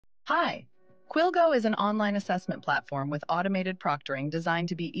Hi. Quilgo is an online assessment platform with automated proctoring designed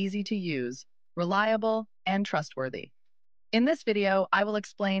to be easy to use, reliable, and trustworthy. In this video, I will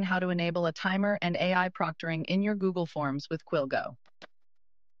explain how to enable a timer and AI proctoring in your Google Forms with Quilgo.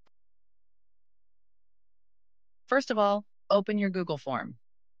 First of all, open your Google form.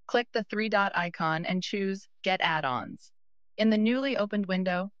 Click the three-dot icon and choose Get Add-ons. In the newly opened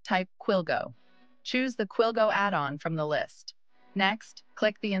window, type Quilgo. Choose the Quilgo add-on from the list. Next,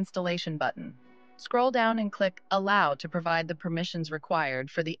 click the Installation button. Scroll down and click Allow to provide the permissions required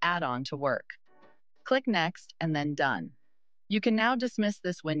for the add-on to work. Click Next and then Done. You can now dismiss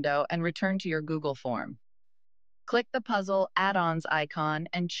this window and return to your Google form. Click the puzzle add-ons icon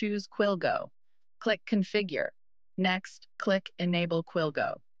and choose Quilgo. Click Configure. Next, click Enable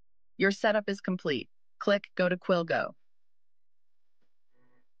Quilgo. Your setup is complete. Click Go to Quilgo.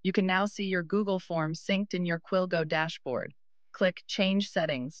 You can now see your Google form synced in your Quilgo dashboard. Click Change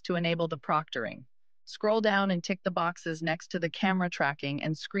Settings to enable the proctoring. Scroll down and tick the boxes next to the camera tracking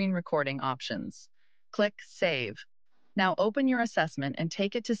and screen recording options. Click Save. Now open your assessment and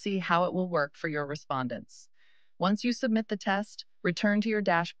take it to see how it will work for your respondents. Once you submit the test, return to your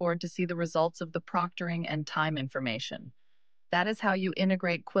dashboard to see the results of the proctoring and time information. That is how you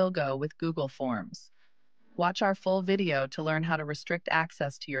integrate Quilgo with Google Forms. Watch our full video to learn how to restrict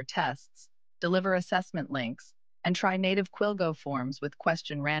access to your tests, deliver assessment links, and try native Quilgo forms with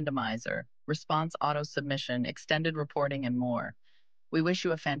question randomizer, response auto-submission, extended reporting, and more. We wish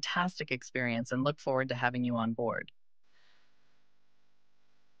you a fantastic experience and look forward to having you on board.